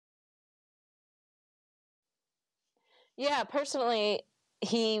Yeah, personally,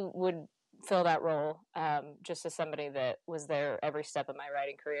 he would fill that role, just as somebody that was there every step of my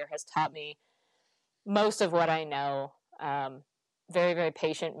riding career, has taught me most of what I know. Very, very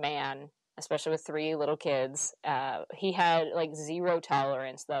patient man, especially with 3 little kids. He had like zero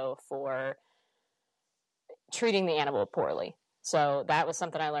tolerance though for treating the animal poorly. So that was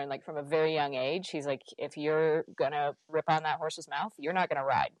something I learned like from a very young age. He's like, if you're gonna rip on that horse's mouth, you're not gonna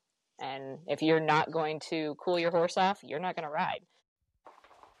ride. And if you're not going to cool your horse off, you're not gonna ride.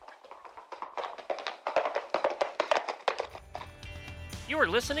 You are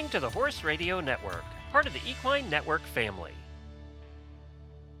listening to the Horse Radio Network, part of the Equine Network family.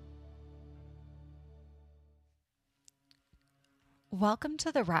 Welcome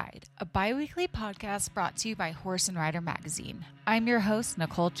to The Ride, a bi-weekly podcast brought to you by Horse and Rider Magazine. I'm your host,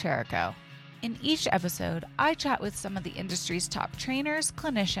 Nicole Cherico. In each episode, I chat with some of the industry's top trainers,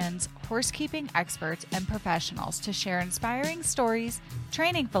 clinicians, horsekeeping experts, and professionals to share inspiring stories,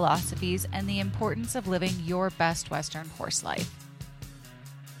 training philosophies, and the importance of living your best Western horse life.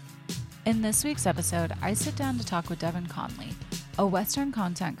 In this week's episode, I sit down to talk with Devin Conley, a Western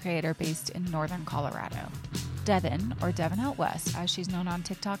content creator based in Northern Colorado. Devin, or Devin Out West, as she's known on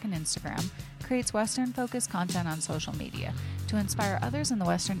TikTok and Instagram, creates Western-focused content on social media to inspire others in the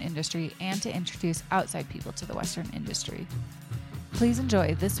Western industry and to introduce outside people to the Western industry. Please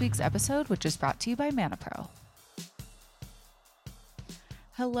enjoy this week's episode, which is brought to you by ManaPro.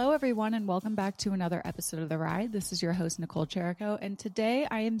 Hello, everyone, and welcome back to another episode of The Ride. This is your host, Nicole Cherico, and today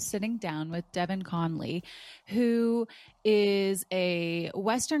I am sitting down with Devin Conley, who is a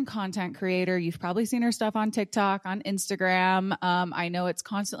Western content creator. You've probably seen her stuff on TikTok, on Instagram. I know it's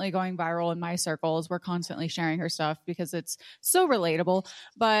constantly going viral in my circles. We're constantly sharing her stuff because it's so relatable.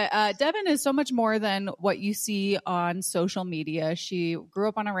 But Devin is so much more than what you see on social media. She grew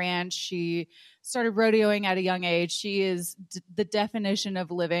up on a ranch. She started rodeoing at a young age. She is the definition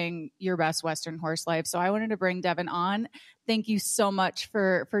of living your best Western horse life. So I wanted to bring Devin on. Thank you so much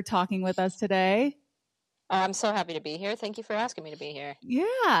for talking with us today. I'm so happy to be here. Thank you for asking me to be here.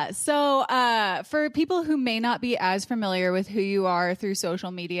 Yeah. So for people who may not be as familiar with who you are through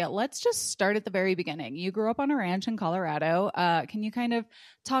social media, let's just start at the very beginning. You grew up on a ranch in Colorado. Can you kind of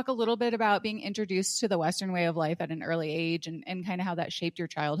talk a little bit about being introduced to the Western way of life at an early age and kind of how that shaped your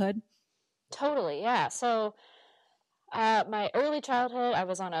childhood? Totally, yeah. So my early childhood, I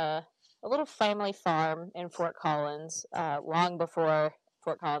was on a little family farm in Fort Collins, long before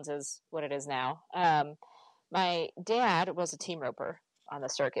Fort Collins is what it is now. My dad was a team roper on the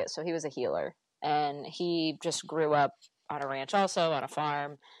circuit, so he was a healer, and he just grew up on a ranch also, on a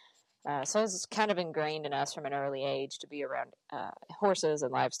farm. So it's kind of ingrained in us from an early age to be around horses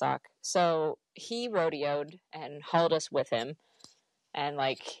and livestock. So he rodeoed and hauled us with him, and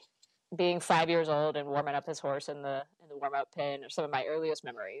like being 5 years old and warming up his horse in the warm-up pen are some of my earliest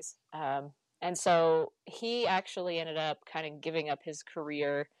memories. And so he actually ended up kind of giving up his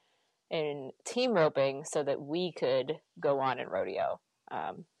career in team roping so that we could go on and rodeo.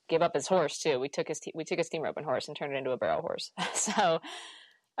 Give up his horse too. We took his team roping horse and turned it into a barrel horse. So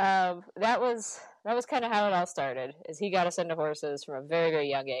that was kind of how it all started. Is he got us into horses from a very, very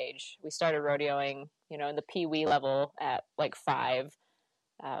young age. We started rodeoing, in the pee-wee level at like 5.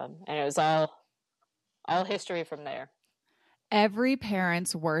 And it was all history from there. Every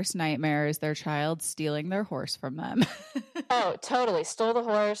parent's worst nightmare is their child stealing their horse from them. Oh, totally. Stole the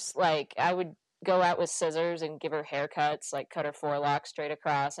horse. Like, I would go out with scissors and give her haircuts, like cut her forelock straight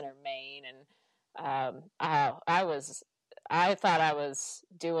across and her mane. And I thought I was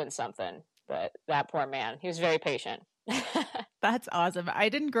doing something, but that poor man, he was very patient. That's awesome. I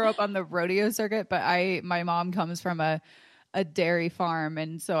didn't grow up on the rodeo circuit, but my mom comes from a dairy farm,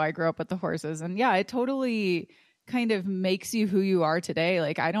 and so I grew up with the horses. And yeah, it totally kind of makes you who you are today.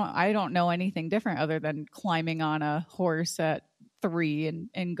 Like I don't know anything different other than climbing on a horse at 3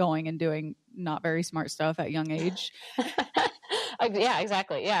 and going and doing not very smart stuff at young age. Yeah,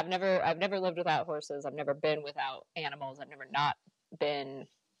 exactly. Yeah, I've never lived without horses. I've never been without animals. I've never not been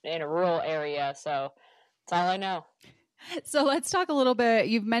in a rural area. So that's all I know. So let's talk a little bit.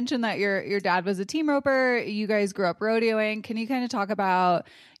 You've mentioned that your dad was a team roper. You guys grew up rodeoing. Can you kind of talk about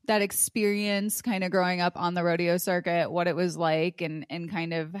that experience kind of growing up on the rodeo circuit, what it was like and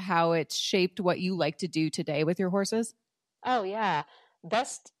kind of how it's shaped what you like to do today with your horses? Oh yeah.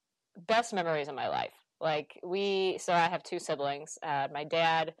 Best memories of my life. So I have 2 siblings. My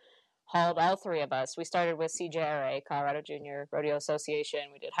dad hauled all 3 of us. We started with CJRA, Colorado Junior Rodeo Association.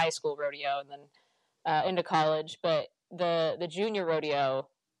 We did high school rodeo and then into college, but the junior rodeo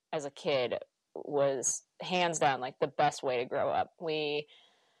as a kid was hands down like the best way to grow up. We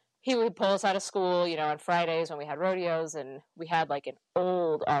he would pull us out of school, on Fridays when we had rodeos, and we had like an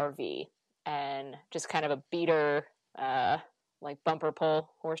old RV and just kind of a beater, like bumper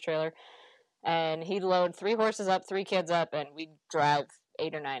pull horse trailer. And he'd load 3 horses up, 3 kids up, and we'd drive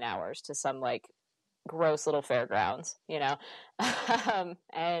 8 or 9 hours to some like gross little fairgrounds, and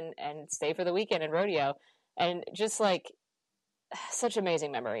stay for the weekend and rodeo. And just like such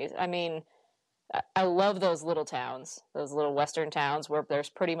amazing memories. I mean, I love those little towns, those little Western towns where there's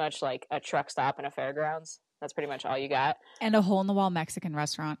pretty much like a truck stop and a fairgrounds. That's pretty much all you got. And a hole-in-the-wall Mexican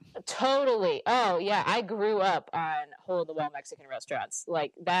restaurant. Totally. Oh, yeah. I grew up on hole-in-the-wall Mexican restaurants.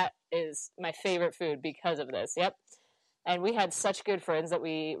 Like, that is my favorite food because of this. Yep. And we had such good friends that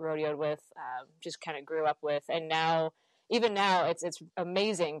we rodeoed with, just kind of grew up with. And now, even now, it's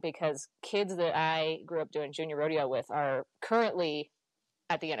amazing because kids that I grew up doing junior rodeo with are currently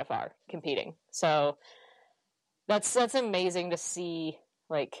at the NFR competing. So that's amazing to see,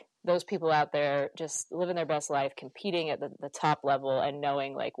 like, those people out there just living their best life, competing at the top level and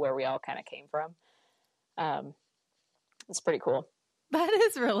knowing like where we all kind of came from. It's pretty cool. That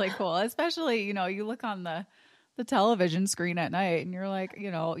is really cool. Especially, you look on the television screen at night and you're like,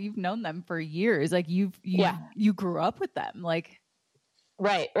 you've known them for years. Like you grew up with them. Like,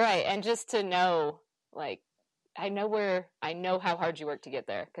 right. And just to know, like, I know how hard you worked to get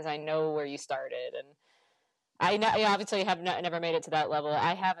there because I know where you started, and I obviously have never made it to that level.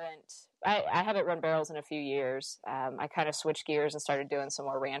 I haven't run barrels in a few years. I kind of switched gears and started doing some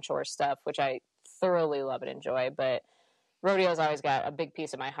more ranch horse stuff, which I thoroughly love and enjoy. But rodeo's always got a big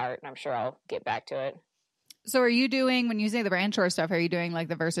piece of my heart, and I'm sure I'll get back to it. So are you doing, when you say the ranch horse stuff, are you doing like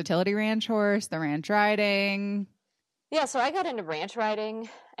the versatility ranch horse, the ranch riding? Yeah, so I got into ranch riding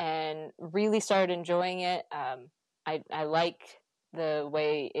and really started enjoying it. I like the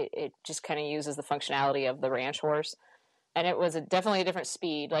way it just kind of uses the functionality of the ranch horse. And it was definitely a different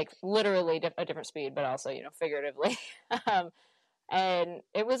speed, like literally a different speed, but also, figuratively. And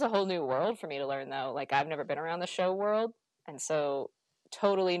it was a whole new world for me to learn, though. Like, I've never been around the show world. And so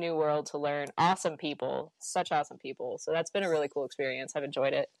totally new world to learn. Awesome people, such awesome people. So that's been a really cool experience. I've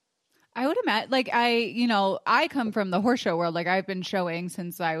enjoyed it. I would imagine, like, I come from the horse show world. Like, I've been showing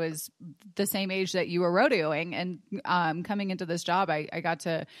since I was the same age that you were rodeoing, and coming into this job, I got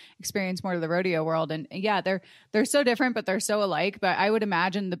to experience more of the rodeo world. And yeah, they're so different, but they're so alike. But I would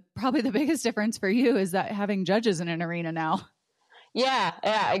imagine probably the biggest difference for you is that having judges in an arena now. Yeah,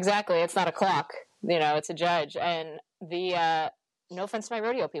 exactly. It's not a clock, it's a judge. And no offense to my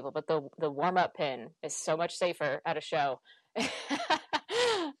rodeo people, but the warm-up pin is so much safer at a show.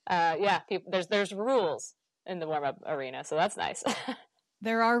 There's rules in the warm-up arena, so that's nice.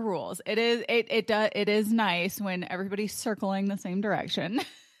 There are rules. It is nice when everybody's circling the same direction.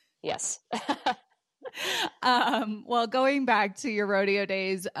 Yes. Well, going back to your rodeo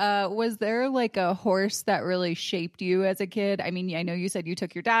days, was there like a horse that really shaped you as a kid? I mean, I know you said you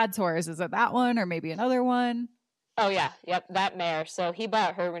took your dad's horse. Is it that one or maybe another one? Oh yeah. Yep. That mare. So he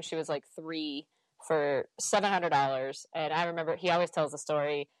bought her when she was like 3 for $700. And I remember he always tells the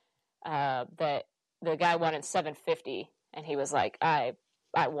story, that the guy wanted $750 and he was like, I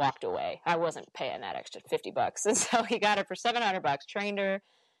walked away. I wasn't paying that extra $50. And so he got her for $700, trained her.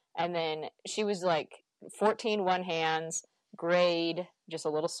 And then she was like 14 one hands, grade, just a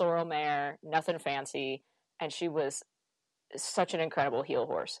little sorrel mare, nothing fancy. And she was such an incredible heel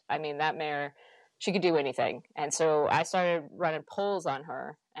horse. I mean, that mare, she could do anything. And so I started running poles on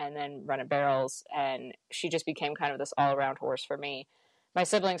her and then running barrels. And she just became kind of this all around horse for me. My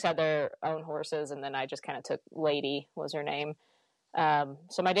siblings had their own horses. And then I just kind of took Lady was her name.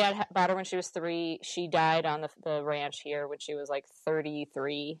 So my dad bought her when she was 3. She died on the ranch here when she was like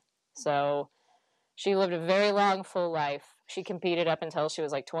 33. So she lived a very long, full life. She competed up until she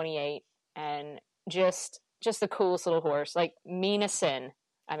was like 28, and just the coolest little horse, like mean as sin.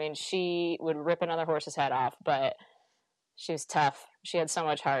 I mean, she would rip another horse's head off, but she was tough. She had so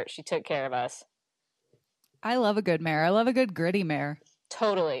much heart. She took care of us. I love a good mare. I love a good gritty mare.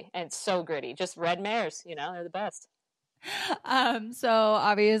 Totally. And so gritty. Just red mares, they're the best. So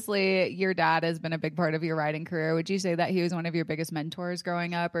obviously your dad has been a big part of your riding career. Would you say that he was one of your biggest mentors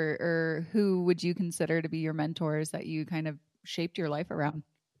growing up, or who would you consider to be your mentors that you kind of shaped your life around?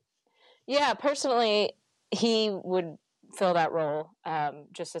 Yeah, personally, he would fill that role.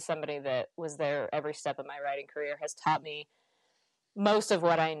 Just as somebody that was there every step of my riding career, has taught me most of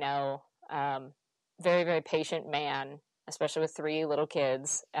what I know. Very, very patient man, especially with 3 little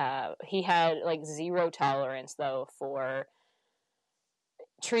kids. He had like zero tolerance though for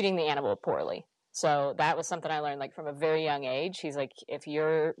treating the animal poorly. So that was something I learned like from a very young age. He's like, if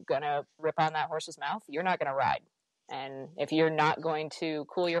you're going to rip on that horse's mouth, you're not going to ride. And if you're not going to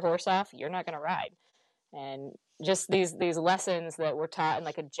cool your horse off, you're not going to ride. And just these lessons that were taught in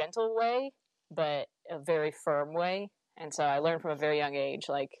like a gentle way, but a very firm way. And so I learned from a very young age,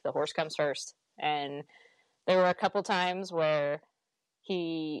 like the horse comes first. And there were a couple times where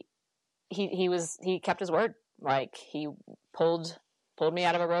he kept his word. Like he pulled me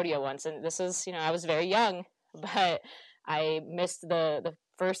out of a rodeo once. And this is, I was very young, but I missed the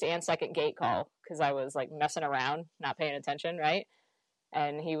first and second gate call because I was like messing around, not paying attention. Right.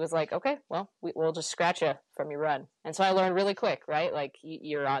 And he was like, okay, well, we'll just scratch you from your run. And so I learned really quick, right? Like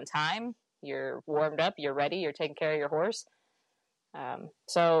you're on time, you're warmed up, you're ready, you're taking care of your horse.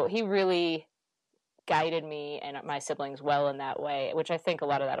 So he really guided me and my siblings well in that way, which I think a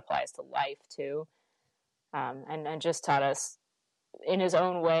lot of that applies to life too. And just taught us in his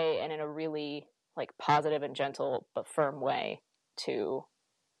own way and in a really like positive and gentle but firm way to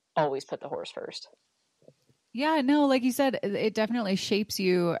always put the horse first. Yeah, no, like you said, it definitely shapes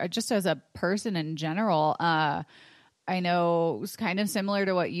you just as a person in general. I know it was kind of similar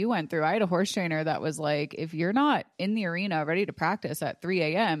to what you went through. I had a horse trainer that was like, if you're not in the arena ready to practice at 3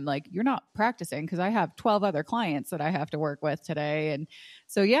 a.m., like you're not practicing because I have 12 other clients that I have to work with today. And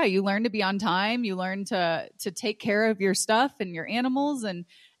so, yeah, you learn to be on time. You learn to take care of your stuff and your animals and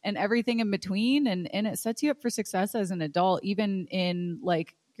everything in between. And it sets you up for success as an adult, even in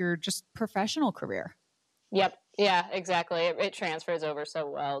like your just professional career. Yep. Yeah, exactly. It transfers over so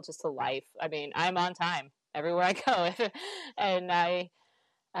well just to life. I mean, I'm on time everywhere I go. And I,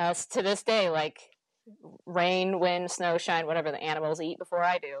 to this day, like rain, wind, snow, shine, whatever, the animals eat before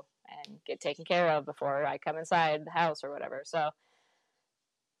I do and get taken care of before I come inside the house or whatever. So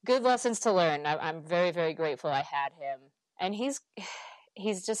good lessons to learn. I'm very, very grateful I had him. And he's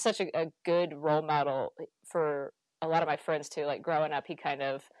just such a good role model for a lot of my friends too. Like growing up,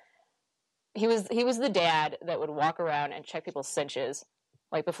 he was the dad that would walk around and check people's cinches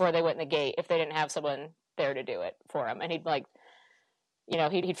like before they went in the gate if they didn't have someone there to do it for them. And he'd like,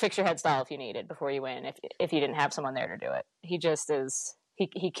 he'd fix your head stall if you needed before you went if you didn't have someone there to do it. He just is,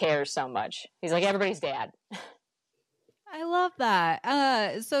 he cares so much. He's like everybody's dad. I love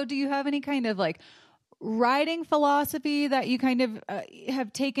that. So do you have any kind of like riding philosophy that you kind of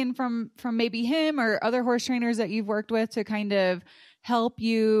have taken from maybe him or other horse trainers that you've worked with to kind of help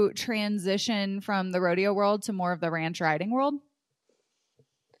you transition from the rodeo world to more of the ranch riding world?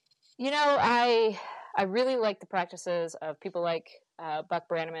 I really like the practices of people like Buck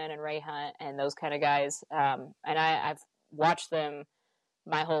Brannaman and Ray Hunt and those kind of guys. And I've watched them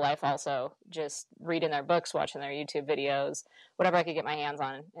my whole life also, just reading their books, watching their YouTube videos, whatever I could get my hands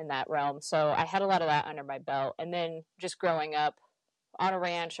on in that realm. So I had a lot of that under my belt. And then just growing up on a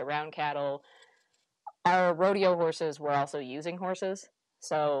ranch, around cattle, our rodeo horses were also using horses.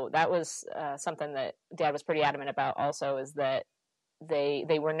 So that was something that Dad was pretty adamant about also, is that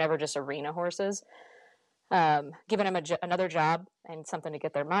they were never just arena horses. Giving them another job and something to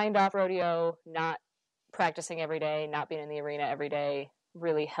get their mind off rodeo, not practicing every day, not being in the arena every day,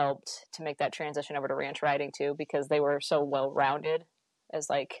 really helped to make that transition over to ranch riding too, because they were so well-rounded as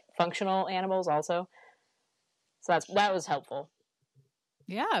like functional animals also. So that was helpful.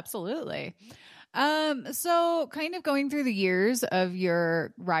 Yeah, absolutely. So kind of going through the years of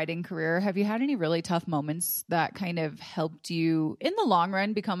your riding career, have you had any really tough moments that kind of helped you in the long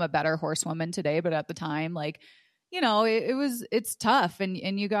run become a better horsewoman today? But at the time, like, it's tough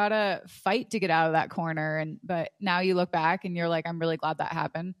and you gotta fight to get out of that corner. But now you look back and you're like, I'm really glad that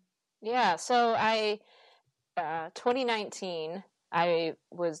happened. Yeah. So 2019, I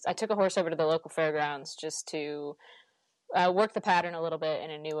took a horse over to the local fairgrounds just to work the pattern a little bit in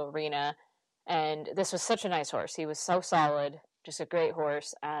a new arena. And this was such a nice horse. He was so solid, just a great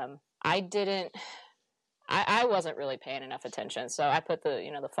horse. I wasn't really paying enough attention. So I put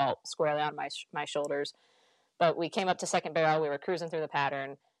the fault squarely on my shoulders. But we came up to second barrel. We were cruising through the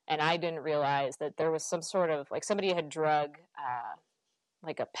pattern, and I didn't realize that there was some sort of, like somebody had drug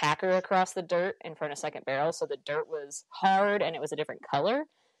like a packer across the dirt in front of second barrel. So the dirt was hard and it was a different color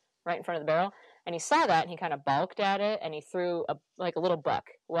right in front of the barrel. And he saw that and he kind of balked at it and he threw a little buck.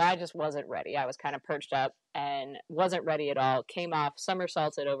 Well, I just wasn't ready. I was kind of perched up and wasn't ready at all. Came off,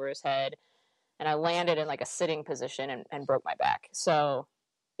 somersaulted over his head, and I landed in like a sitting position and broke my back. So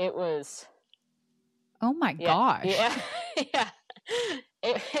it was... Oh my gosh. Yeah. Yeah.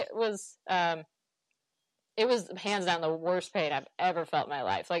 It was hands down the worst pain I've ever felt in my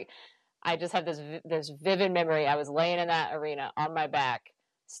life. Like I just have this vivid memory. I was laying in that arena on my back,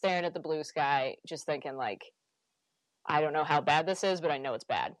 staring at the blue sky, just thinking like, I don't know how bad this is, but I know it's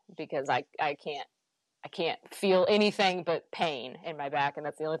bad because I can't feel anything but pain in my back. And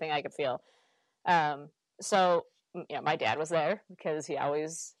that's the only thing I could feel. So my dad was there because he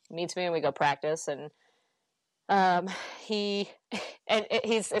always meets me and we go practice. And he's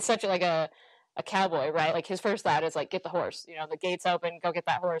it's such like a cowboy, right? Like his first thought is like, get the horse, the gate's open, go get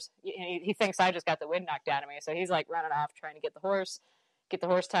that horse. He thinks I just got the wind knocked out of me. So he's like running off trying to get the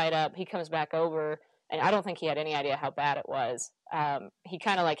horse tied up. He comes back over and I don't think he had any idea how bad it was. He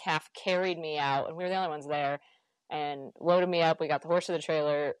kind of like half carried me out and we were the only ones there and loaded me up. We got the horse to the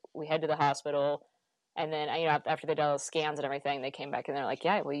trailer. We head to the hospital. And then, after they did all the scans and everything, they came back and they're like,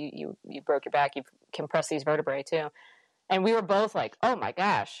 yeah, well, you broke your back. You've compressed these vertebrae too. And we were both like, oh my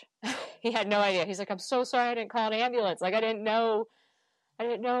gosh. He had no idea. He's like, I'm so sorry I didn't call an ambulance. Like, I didn't know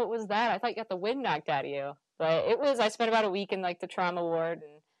it was that. I thought you got the wind knocked out of you. But I spent about a week in like the trauma ward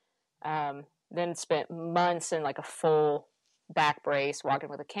and then spent months in like a full back brace, walking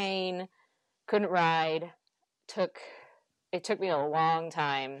with a cane, couldn't ride. It took me a long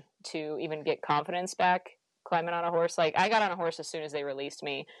time to even get confidence back climbing on a horse. Like I got on a horse as soon as they released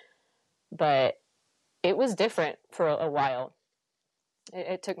me, but it was different for a while.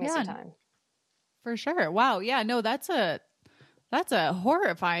 It took me some time. For sure. Wow. Yeah, no, that's a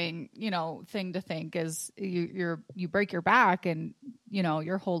horrifying, thing to think is you break your back and,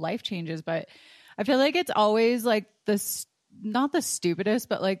 your whole life changes. But I feel like it's always like not the stupidest,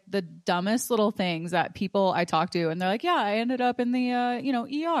 but like the dumbest little things that people I talk to and they're like, yeah, I ended up in the,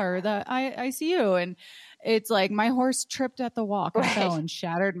 ER, the ICU. And it's like my horse tripped at the walk and fell and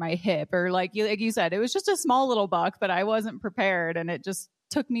shattered my hip. Or like you said, it was just a small little buck, but I wasn't prepared. And it just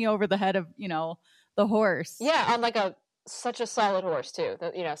took me over the head of, the horse. Yeah. On like such a solid horse too,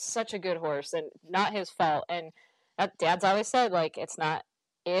 such a good horse and not his fault. And Dad's always said, like, it's not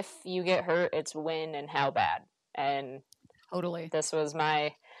if you get hurt, it's when and how bad. And totally. This was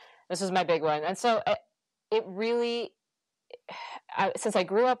my big one. And so it really, since I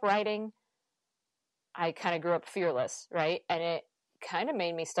grew up riding, I kind of grew up fearless, right? And it kind of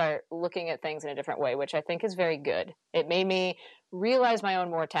made me start looking at things in a different way, which I think is very good. It made me realize my own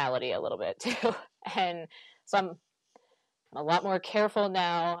mortality a little bit too. And so I'm a lot more careful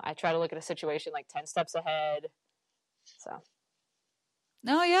now. I try to look at a situation like 10 steps ahead. So.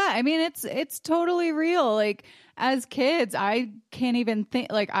 No, yeah. I mean, it's totally real. Like as kids, I can't even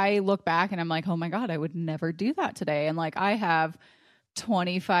think, like I look back and I'm like, oh my God, I would never do that today. And like, I have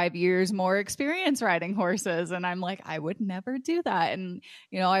 25 years more experience riding horses. And I'm like, I would never do that. And,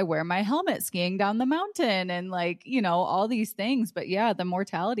 I wear my helmet skiing down the mountain and like, all these things, but yeah, the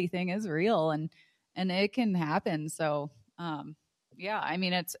mortality thing is real and it can happen. So, yeah, I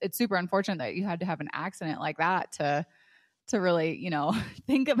mean, it's super unfortunate that you had to have an accident like that to really,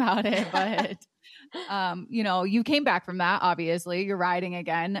 think about it. But, you came back from that, obviously you're riding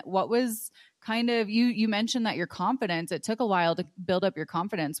again. What was kind of, you mentioned that your confidence, it took a while to build up your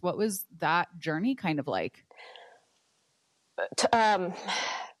confidence. What was that journey kind of like?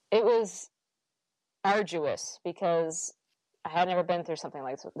 It was arduous because I had never been through something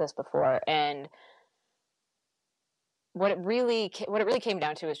like this before. And what it really came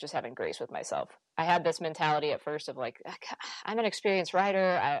down to is just having grace with myself. I had this mentality at first of like, I'm an experienced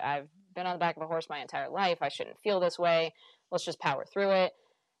rider. I've been on the back of a horse my entire life. I shouldn't feel this way. Let's just power through it.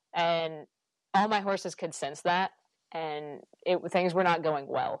 And all my horses could sense that. And things were not going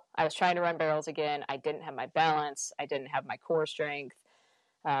well. I was trying to run barrels again. I didn't have my balance. I didn't have my core strength.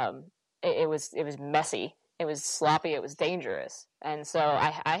 It was messy. It was sloppy. It was dangerous. And so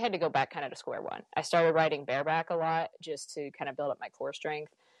I had to go back kind of to square one. I started riding bareback a lot just to kind of build up my core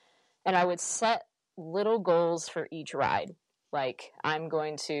strength. And I would set little goals for each ride. Like I'm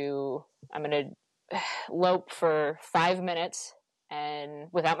going to lope for 5 minutes and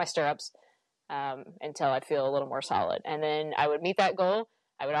without my stirrups until I feel a little more solid. And then I would meet that goal.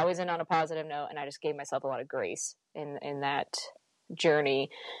 I would always end on a positive note. And I just gave myself a lot of grace in that journey.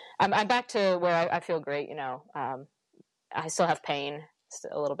 I'm back to where I feel great. I still have pain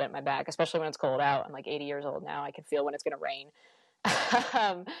a little bit in my back, especially when it's cold out. I'm like 80 years old now. I can feel when it's going to rain.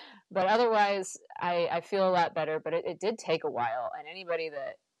 But otherwise I feel a lot better, but it did take a while. And anybody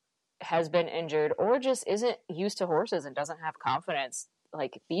that has been injured or just isn't used to horses and doesn't have confidence,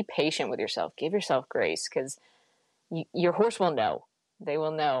 like be patient with yourself, give yourself grace, because your horse will know. They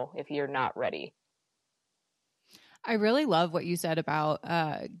will know if you're not ready. I really love what you said about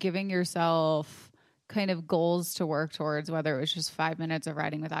giving yourself kind of goals to work towards, whether it was just 5 minutes of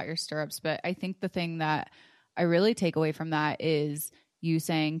riding without your stirrups. But I think the thing that I really take away from that is you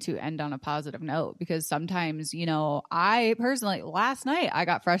saying to end on a positive note, because sometimes, you know, I personally, last night I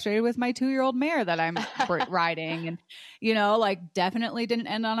got frustrated with my 2-year-old mare that I'm riding, and, you know, like definitely didn't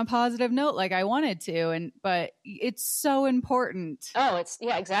end on a positive note like I wanted to. But it's so important. Oh,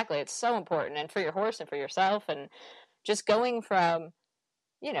 yeah, exactly. It's so important. And for your horse and for yourself, and just going from,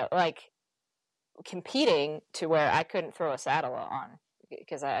 you know, like competing to where I couldn't throw a saddle on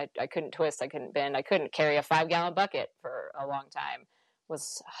because I couldn't twist, I couldn't bend, I couldn't carry a 5-gallon bucket for a long time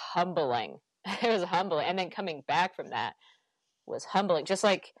was humbling. It was humbling. And then coming back from that was humbling. Just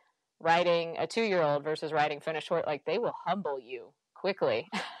like riding a 2-year-old versus riding finished horse, like they will humble you quickly.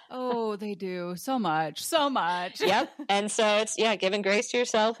 Oh, they do so much, so much. Yep. And so it's, yeah, giving grace to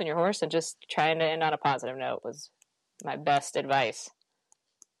yourself and your horse and just trying to end on a positive note was my best advice.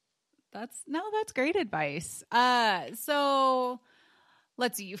 That's great advice. So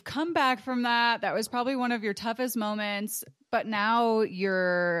let's see, you've come back from that. That was probably one of your toughest moments, but now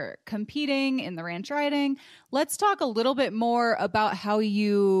you're competing in the ranch riding. Let's talk a little bit more about how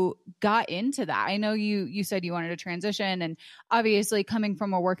you got into that. I know you said you wanted to transition, and obviously coming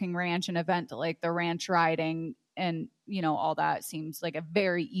from a working ranch, an event like the ranch riding and, you know, all that seems like a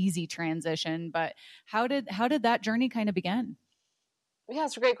very easy transition, but how did that journey kind of begin? Yeah,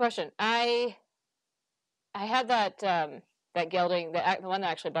 it's a great question. I had that gelding, the one that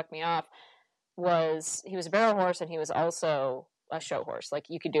actually bucked me off he was a barrel horse, and he was also a show horse. Like,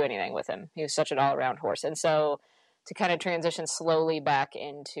 you could do anything with him. He was such an all-around horse. And so to kind of transition slowly back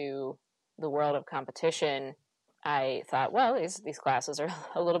into the world of competition, I thought, well, these classes are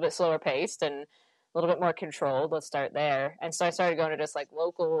a little bit slower paced and a little bit more controlled. Let's start there. And so I started going to just like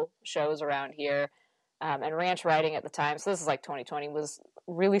local shows around here. And ranch riding at the time, so this is like 2020, was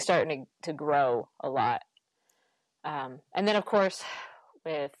really starting to grow a lot. And then, of course,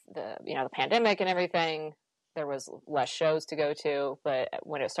 with the pandemic and everything, there was less shows to go to. But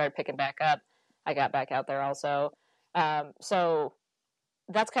when it started picking back up, I got back out there also. So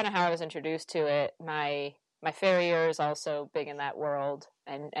that's kind of how I was introduced to it. My farrier is also big in that world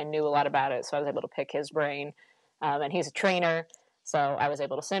and knew a lot about it, so I was able to pick his brain. And he's a trainer. So I was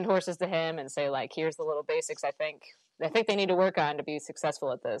able to send horses to him and say, like, here's the little basics I think they need to work on to be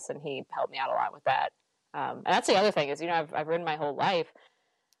successful at this. And he helped me out a lot with that. And that's the other thing is, I've ridden my whole life.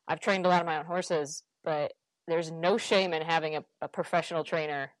 I've trained a lot of my own horses, but there's no shame in having a professional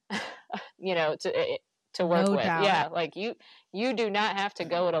trainer, to work with. Doubt. Yeah. Like you do not have to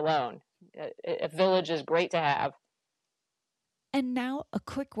go it alone. A village is great to have. And now a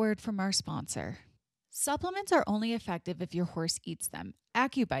quick word from our sponsor. Supplements are only effective if your horse eats them.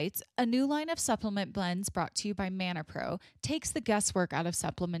 AccuBites, a new line of supplement blends brought to you by ManaPro, takes the guesswork out of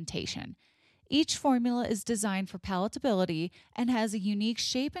supplementation. Each formula is designed for palatability and has a unique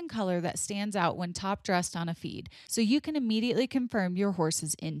shape and color that stands out when top dressed on a feed, so you can immediately confirm your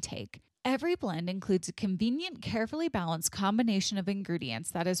horse's intake. Every blend includes a convenient, carefully balanced combination of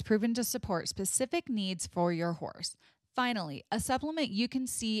ingredients that is proven to support specific needs for your horse. Finally, a supplement you can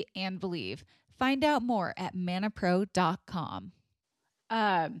see and believe. Find out more at manapro.com.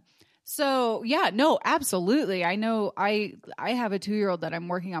 So yeah, no, absolutely. I know I have a 2-year-old that I'm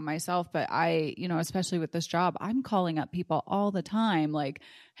working on myself, but especially with this job, I'm calling up people all the time. Like,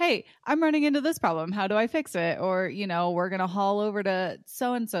 hey, I'm running into this problem. How do I fix it? Or, we're going to haul over to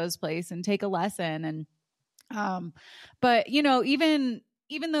so-and-so's place and take a lesson. And, but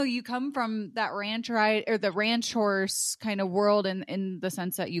even though you come from that ranch ride or the ranch horse kind of world in the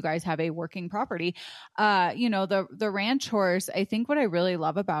sense that you guys have a working property, the ranch horse, I think what I really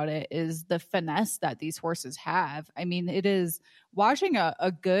love about it is the finesse that these horses have. I mean, it is watching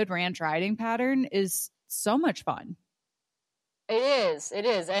a good ranch riding pattern is so much fun. It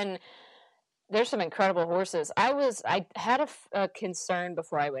is. And there's some incredible horses. I had a concern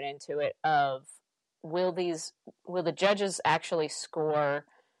before I went into it of, will the judges actually score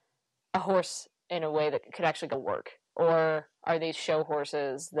a horse in a way that could actually go work, or are these show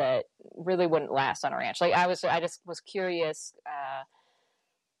horses that really wouldn't last on a ranch? Like I just was curious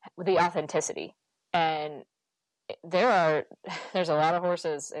with the authenticity, and there's a lot of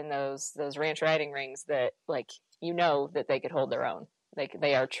horses in those ranch riding rings that that they could hold their own.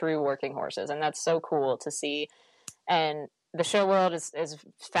 They are true working horses, and that's so cool to see. And the show world is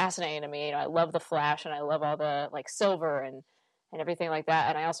fascinating to me. I love the flash, and I love all the silver and everything like that.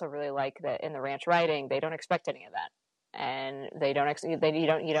 And I also really like that in the ranch riding, they don't expect any of that, and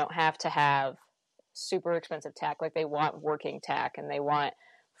you don't have to have super expensive tack. Like, they want working tack, and they want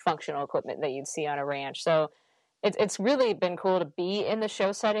functional equipment that you'd see on a ranch. So it's really been cool to be in the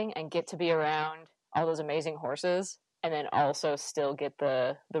show setting and get to be around all those amazing horses, and then also still get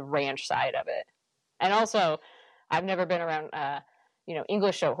the ranch side of it. And also, I've never been around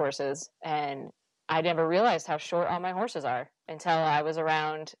English show horses. And I never realized how short all my horses are until I was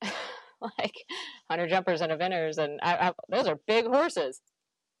around like hunter jumpers and eventers. And those are big horses.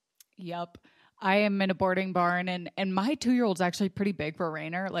 Yep. I am in a boarding barn and my 2-year-old's actually pretty big for a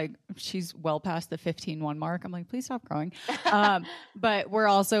reiner. Like she's well past the 15-1 mark. I'm like, please stop growing. But we're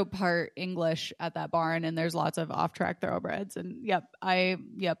also part English at that barn and there's lots of off-track thoroughbreds and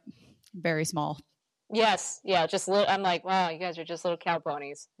very small. Yes. Yeah. Just I'm like, wow, you guys are just little cow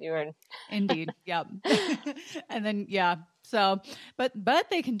ponies. You were Indeed. Yep. And then, so, but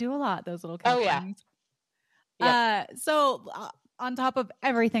they can do a lot, those little cow ponies. Yep. So on top of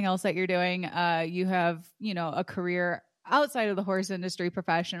everything else that you're doing, you have, a career outside of the horse industry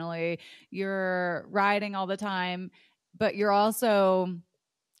professionally. You're riding all the time, but you're also,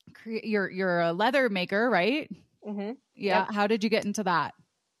 you're a leather maker, right? Mm-hmm. Yeah. Yep. How did you get into that?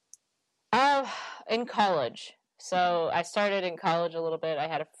 In college. So I started in college a little bit. I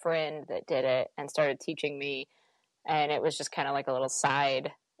had a friend that did it and started teaching me. And it was just kind of like a little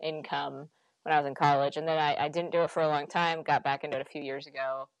side income when I was in college. And then I didn't do it for a long time, got back into it a few years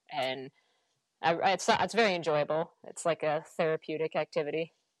ago. And it's very enjoyable. It's like a therapeutic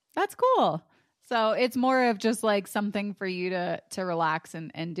activity. That's cool. So it's more of just like something for you to relax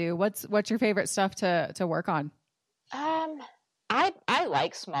and do. What's your favorite stuff to work on? I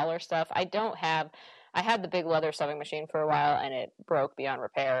like smaller stuff. I had the big leather sewing machine for a while and it broke beyond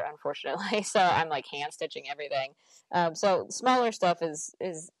repair, unfortunately. So I'm like hand stitching everything. So smaller stuff is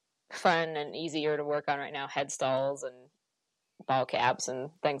fun and easier to work on right now. Head stalls and ball caps and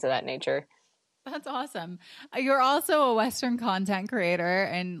things of that nature. That's awesome. You're also a Western content creator.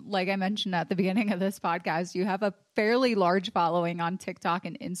 And like I mentioned at the beginning of this podcast, you have a fairly large following on TikTok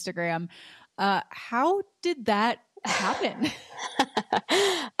and Instagram. How did that happen?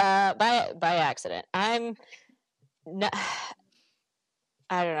 By accident. I don't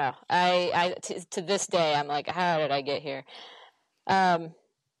know. To this day, I'm like, how did I get here?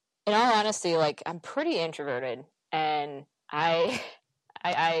 In all honesty, like I'm pretty introverted and I,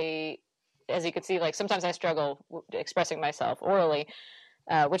 as you can see, like sometimes I struggle expressing myself orally,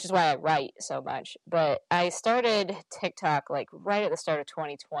 which is why I write so much. But I started TikTok like right at the start of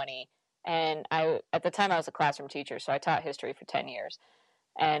 2020. And at the time I was a classroom teacher, so I taught history for 10 years.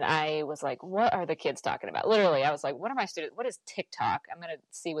 And I was like, what are the kids talking about? Literally, I was like, what is TikTok? I'm going to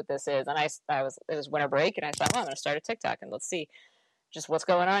see what this is. And it was winter break and I thought, well, I'm going to start a TikTok and let's see just what's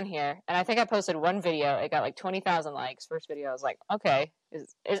going on here. And I think I posted one video. It got like 20,000 likes. First video, I was like, okay,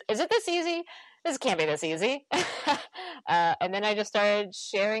 is it this easy? This can't be this easy. And then I just started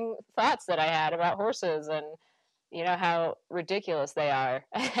sharing thoughts that I had about horses and how ridiculous they are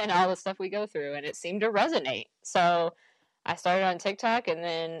and all the stuff we go through. And it seemed to resonate. So I started on TikTok and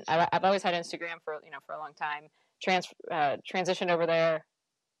then I've always had Instagram for a long time, transitioned over there,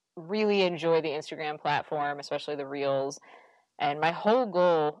 really enjoy the Instagram platform, especially the reels. And my whole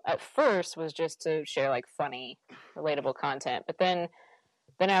goal at first was just to share like funny, relatable content. But then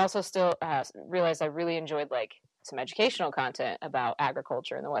I also still realized I really enjoyed like some educational content about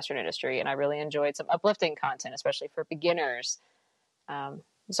agriculture in the Western industry. And I really enjoyed some uplifting content, especially for beginners.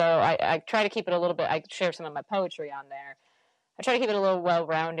 So I try to keep it a little bit, I share some of my poetry on there. I try to keep it a little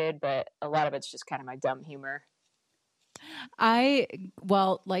well-rounded, but a lot of it's just kind of my dumb humor.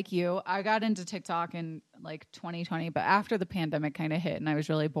 Like you, I got into TikTok in like 2020, but after the pandemic kind of hit and I was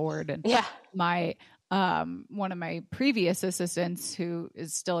really bored. And my, one of my previous assistants, who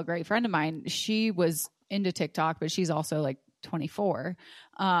is still a great friend of mine, she was into TikTok, but she's also like 24.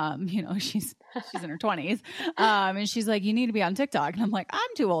 She's in her 20s. And she's like, you need to be on TikTok. And I'm like, I'm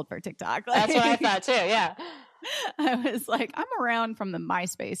too old for TikTok. Like, that's what I thought too. Yeah. I was like, I'm around from the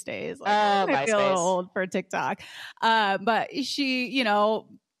MySpace days. Like, I feel a little old for TikTok. But she,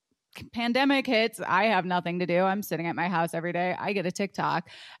 pandemic hits. I have nothing to do. I'm sitting at my house every day. I get a TikTok.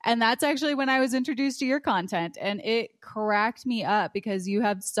 And that's actually when I was introduced to your content. And it cracked me up because you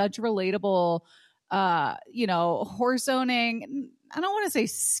have such relatable, horse owning. I don't want to say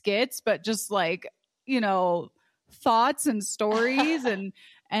skits, but just like, thoughts and stories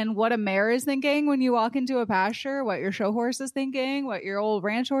and what a mare is thinking when you walk into a pasture, what your show horse is thinking, what your old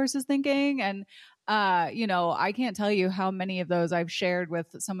ranch horse is thinking. And, I can't tell you how many of those I've shared with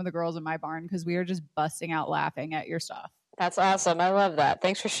some of the girls in my barn because we are just busting out laughing at your stuff. That's awesome. I love that.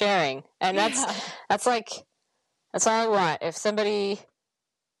 Thanks for sharing. And that's all I want. If somebody,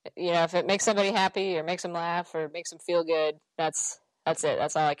 if it makes somebody happy or makes them laugh or makes them feel good, that's it.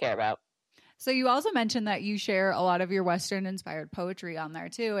 That's all I care about. So you also mentioned that you share a lot of your Western inspired poetry on there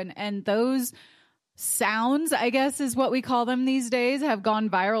too. And those sounds, I guess is what we call them these days, have gone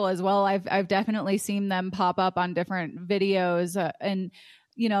viral as well. I've definitely seen them pop up on different videos, and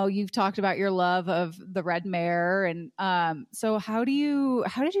you've talked about your love of the red mare, and so how did you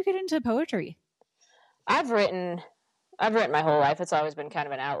get into poetry? I've written my whole life. It's always been kind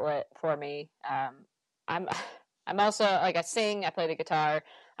of an outlet for me. I'm also, like, I sing, I play the guitar.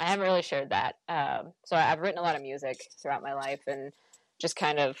 I haven't really shared that. So I've written a lot of music throughout my life, and just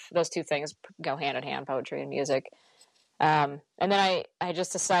kind of those two things go hand in hand, poetry and music. And then I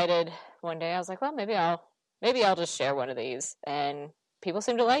just decided one day, I was like, well, maybe I'll just share one of these, and people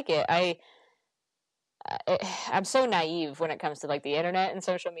seem to like it. I'm so naive when it comes to like the internet and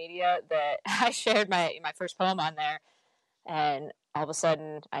social media that I shared my first poem on there, and all of a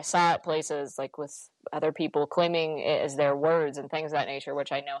sudden I saw it places like with other people claiming it as their words and things of that nature,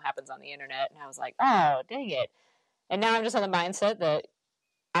 which I know happens on the internet. And I was like, oh, dang it. And now I'm just on the mindset that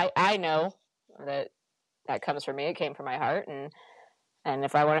I know that comes from me. It came from my heart. And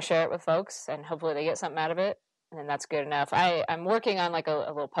if I want to share it with folks and hopefully they get something out of it, then that's good enough. I'm working on like a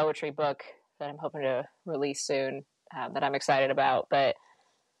little poetry book that I'm hoping to release soon, that I'm excited about. But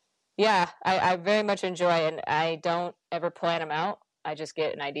yeah, I very much enjoy, and I don't ever plan them out. I just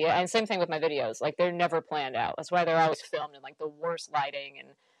get an idea. And same thing with my videos. Like, they're never planned out. That's why they're always filmed in like the worst lighting. And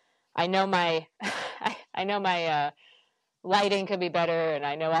I know my lighting could be better, and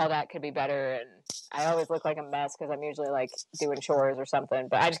I know all that could be better. And I always look like a mess because I'm usually like doing chores or something.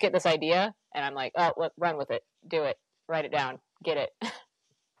 But I just get this idea, and I'm like, oh, run with it, do it, write it down, get it.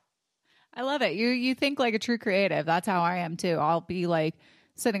 I love it. You think like a true creative. That's how I am too. I'll be like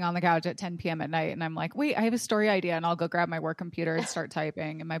sitting on the couch at 10 p.m. at night, and I'm like, wait, I have a story idea, and I'll go grab my work computer and start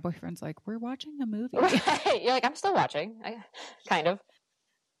typing. And my boyfriend's like, we're watching a movie. Right. You're like, I'm still watching. Kind of.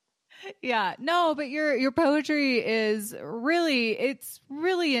 Yeah, no, but your poetry is it's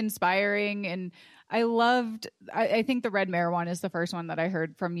really inspiring, and I think the red mare one is the first one that I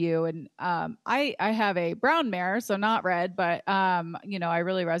heard from you, and I have a brown mare, so not red, but I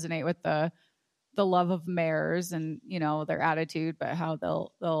really resonate with the love of mares and their attitude, but how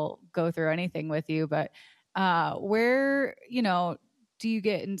they'll go through anything with you. But where do you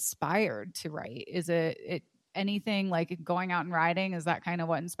get inspired to write? Is it anything like going out and riding? Is that kind of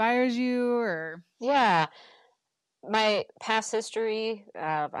what inspires you? Or yeah, my past history,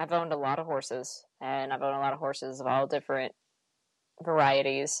 I've owned a lot of horses, and I've owned a lot of horses of all different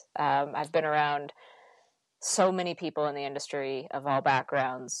varieties. I've been around so many people in the industry of all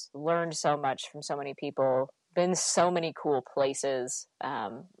backgrounds, learned so much from so many people, been so many cool places.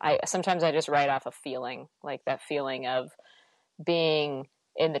 Sometimes I just write off a feeling, like that feeling of being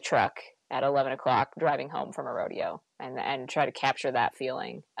in the truck at 11 o'clock driving home from a rodeo, and try to capture that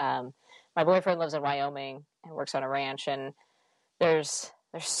feeling. My boyfriend lives in Wyoming and works on a ranch, and there's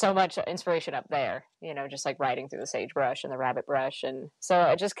so much inspiration up there, just like riding through the sagebrush and the rabbit brush. And so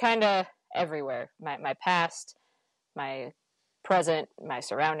it just kind of everywhere, my past, my present, my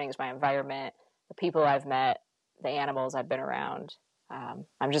surroundings, my environment, the people I've met, the animals I've been around.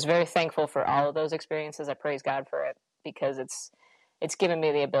 I'm just very thankful for all of those experiences. I praise God for it, because it's given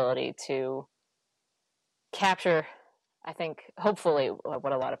me the ability to capture, I think, hopefully,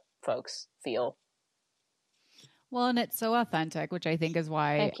 what a lot of folks feel. Well, and it's so authentic, which I think is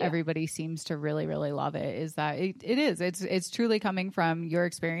why everybody seems to really, really love it, is that it's truly coming from your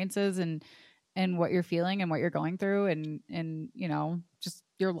experiences and what you're feeling and what you're going through, and just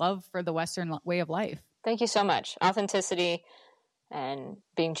your love for the Western way of life. Thank you so much. Authenticity and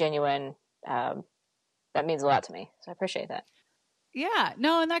being genuine, that means a lot to me. So I appreciate that. Yeah,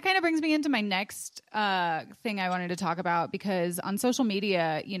 no, and that kind of brings me into my next thing I wanted to talk about, because on social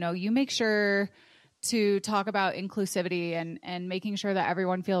media, you make sure to talk about inclusivity and making sure that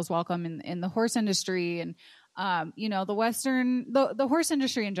everyone feels welcome in the horse industry. And, the horse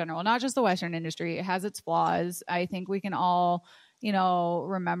industry in general, not just the Western industry, it has its flaws. I think we can all,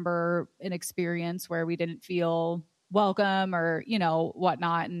 remember an experience where we didn't feel welcome or,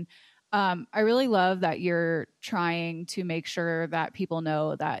 whatnot. And I really love that you're trying to make sure that people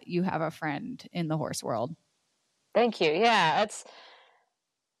know that you have a friend in the horse world. Thank you. Yeah,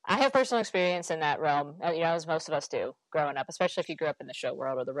 I have personal experience in that realm, as most of us do growing up, especially if you grew up in the show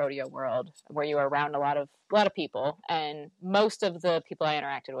world or the rodeo world, where you were around a lot of people. And most of the people I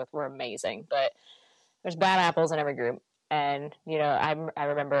interacted with were amazing, but there's bad apples in every group. And, I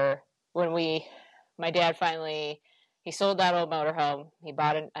remember when my dad finally, he sold that old motorhome, he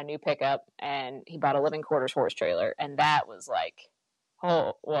bought a new pickup, and he bought a living quarters horse trailer. And that was like,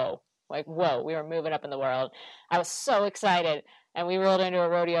 oh, whoa, we were moving up in the world. I was so excited. And we rolled into a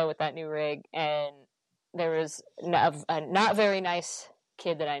rodeo with that new rig, and there was a not very nice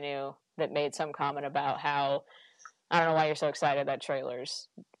kid that I knew that made some comment about how, I don't know why you're so excited, that trailer's,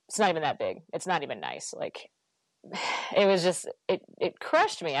 it's not even that big. It's not even nice. Like, it was just, it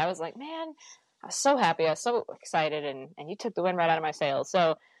crushed me. I was like, man, I was so happy. I was so excited. And you took the wind right out of my sails.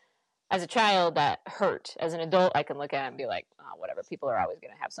 So as a child, that hurt. As an adult, I can look at it and be like, oh, whatever. People are always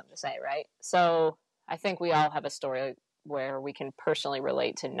going to have something to say, right? So I think we all have a story where we can personally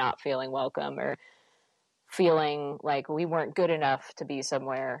relate to not feeling welcome or feeling like we weren't good enough to be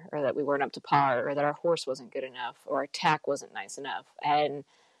somewhere, or that we weren't up to par, or that our horse wasn't good enough, or our tack wasn't nice enough. And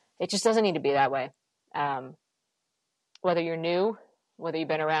it just doesn't need to be that way. Whether you're new, whether you've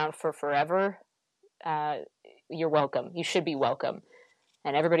been around for forever, you're welcome. You should be welcome.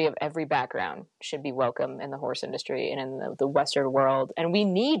 And everybody of every background should be welcome in the horse industry and in the Western world. And we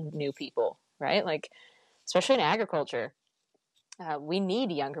need new people, right? Like, especially in agriculture, we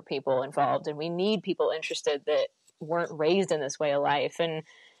need younger people involved, and we need people interested that weren't raised in this way of life. And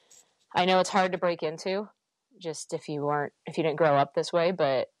I know it's hard to break into, just if you didn't grow up this way,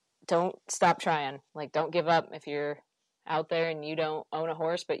 but don't stop trying. Like, don't give up. If you're out there and you don't own a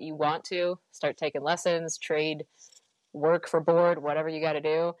horse, but you want to, start taking lessons, trade, work for board, whatever you got to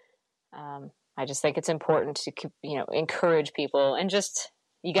do. I just think it's important to, encourage people, and just,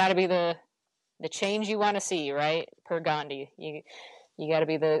 you got to be the change you want to see, right? Per Gandhi, you got to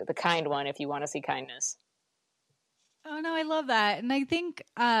be the kind one if you want to see kindness. Oh no, I love that. And I think,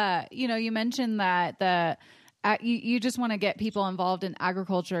 you mentioned that you just want to get people involved in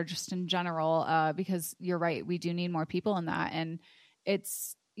agriculture just in general, because you're right. We do need more people in that. And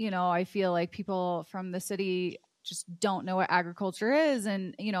it's, I feel like people from the city just don't know what agriculture is.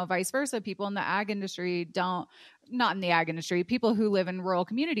 And, vice versa, people in the ag industry not in the ag industry, people who live in rural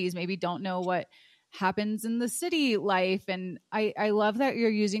communities maybe don't know what happens in the city life. And I love that you're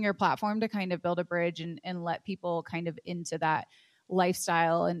using your platform to kind of build a bridge and let people kind of into that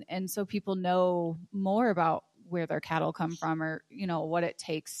lifestyle. And so people know more about where their cattle come from, or, what it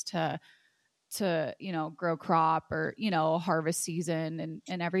takes to grow crop, or, harvest season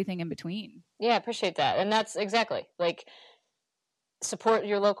and everything in between. Yeah, I appreciate that. And that's exactly, like, support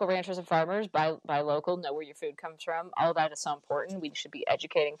your local ranchers and farmers, buy local, know where your food comes from. All that is so important. We should be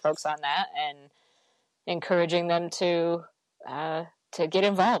educating folks on that and encouraging them to get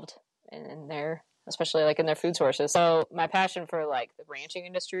involved in their, especially like in their food sources. So my passion for like the ranching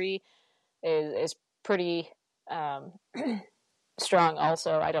industry is pretty strong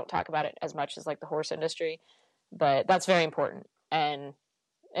also. I don't talk about it as much as like the horse industry, but that's very important. And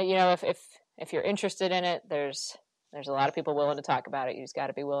if you're interested in it, there's a lot of people willing to talk about it. You just got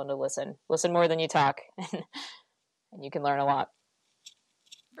to be willing to listen more than you talk, and you can learn a lot.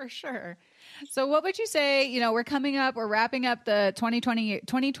 For sure. So what would you say, we're wrapping up the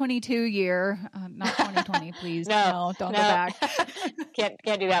 2022 year, not 2020, please. No, don't go back.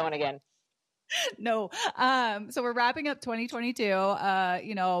 Can't do that one again. No. So we're wrapping up 2022.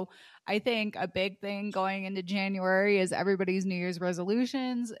 I think a big thing going into January is everybody's New Year's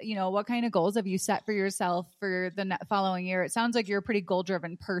resolutions. What kind of goals have you set for yourself for the following year? It sounds like you're a pretty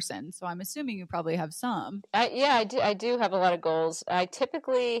goal-driven person, so I'm assuming you probably have some. I do have a lot of goals.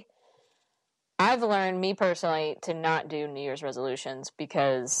 I've learned, me personally, to not do New Year's resolutions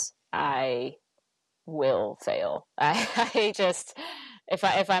because I will fail. I just,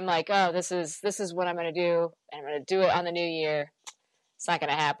 if I'm like, oh, this is what I'm going to do, and I'm going to do it on the new year, it's not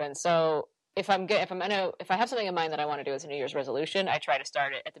going to happen. So if I have something in mind that I want to do as a New Year's resolution, I try to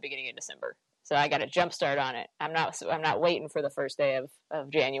start it at the beginning of December. So I got a jump start on it. I'm not waiting for the first day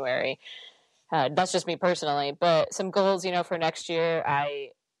of January. That's just me personally. But some goals, for next year, I'd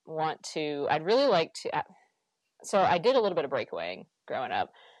really like to. So I did a little bit of breakawaying growing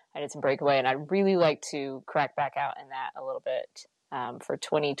up. I did some breakaway, and I'd really like to crack back out in that a little bit for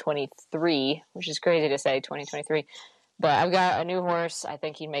 2023, which is crazy to say 2023. But I've got a new horse. I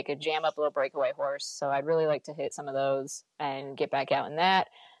think he'd make a jam up little breakaway horse. So I'd really like to hit some of those and get back out in that.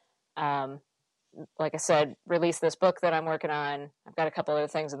 Like I said, release this book that I'm working on. I've got a couple other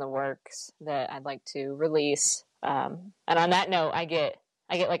things in the works that I'd like to release. And on that note, I get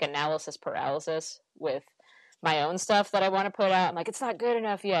like analysis paralysis with my own stuff that I want to put out. I'm like, it's not good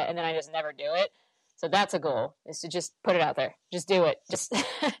enough yet. And then I just never do it. So that's a goal, is to just put it out there. Just do it. Just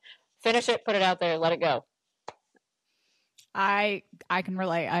finish it, put it out there, let it go. I can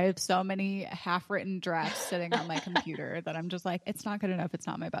relate. I have so many half-written drafts sitting on my computer that I'm just like, it's not good enough. It's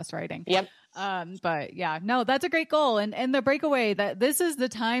not my best writing. Yep. But yeah, no, that's a great goal. And the breakaway, that this is the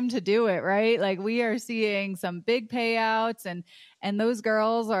time to do it, right? Like we are seeing some big payouts and those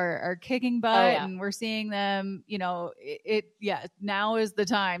girls are kicking butt and we're seeing them, now is the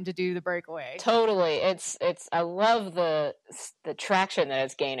time to do the breakaway. Totally. It's I love the traction that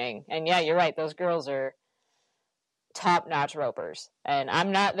it's gaining. And yeah, you're right. Those girls are top-notch ropers, and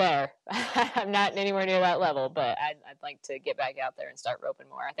I'm not there. I'm not anywhere near that level, but I'd like to get back out there and start roping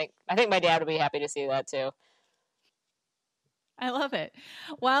more. I think my dad would be happy to see that too. I love it.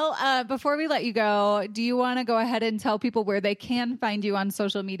 Well, before we let you go, do you want to go ahead and tell people where they can find you on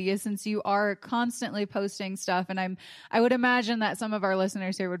social media, since you are constantly posting stuff? And I would imagine that some of our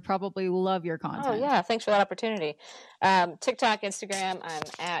listeners here would probably love your content. Oh yeah. Thanks for that opportunity. TikTok, Instagram, I'm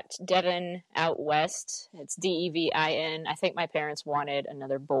at Devin Out West. It's Devin. I think my parents wanted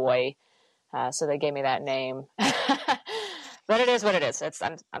another boy. So they gave me that name, but it is what it is.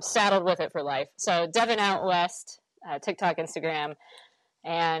 I'm saddled with it for life. So Devin Out West. TikTok, Instagram,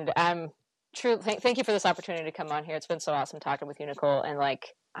 and I'm thank you for this opportunity to come on here. It's been so awesome talking with you, Nicole, and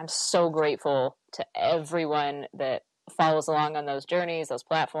I'm so grateful to everyone that follows along on those journeys, those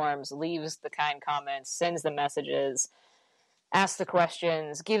platforms, leaves the kind comments, sends the messages, asks the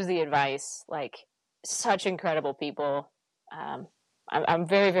questions, gives the advice. Such incredible people. I'm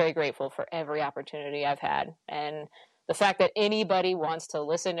very, very grateful for every opportunity I've had, and the fact that anybody wants to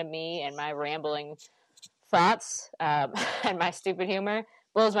listen to me and my rambling thoughts and my stupid humor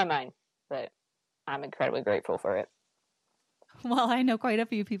blows my mind, but I'm incredibly grateful for it. Well, I know quite a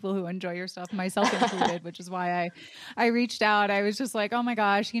few people who enjoy your stuff, myself included, which is why I reached out. I was just like, oh my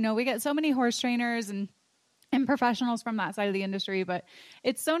gosh, we get so many horse trainers and professionals from that side of the industry, but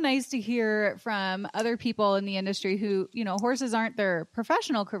it's so nice to hear from other people in the industry who, horses aren't their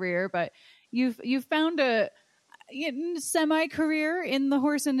professional career, but you've found a semi-career in the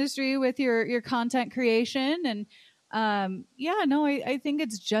horse industry with your content creation. And I think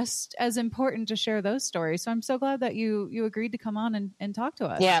it's just as important to share those stories. So I'm so glad that you agreed to come on and talk to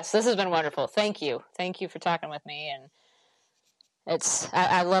us. Yes, this has been wonderful. Thank you for talking with me. And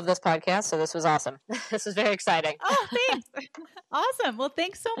I love this podcast, so this was awesome. This is very exciting. Oh, thanks. Awesome. Well,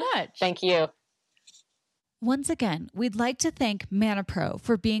 thanks so much. Thank you. Once again, we'd like to thank ManaPro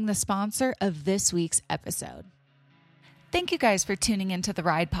for being the sponsor of this week's episode. Thank you guys for tuning into the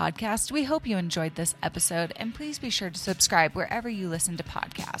Ride Podcast. We hope you enjoyed this episode, and please be sure to subscribe wherever you listen to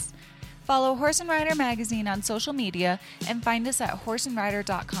podcasts. Follow Horse and Rider Magazine on social media and find us at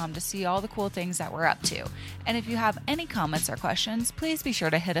horseandrider.com to see all the cool things that we're up to. And if you have any comments or questions, please be sure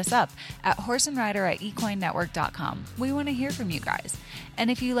to hit us up at horseandrider@equinenetwork.com. We want to hear from you guys. And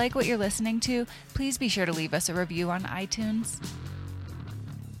if you like what you're listening to, please be sure to leave us a review on iTunes.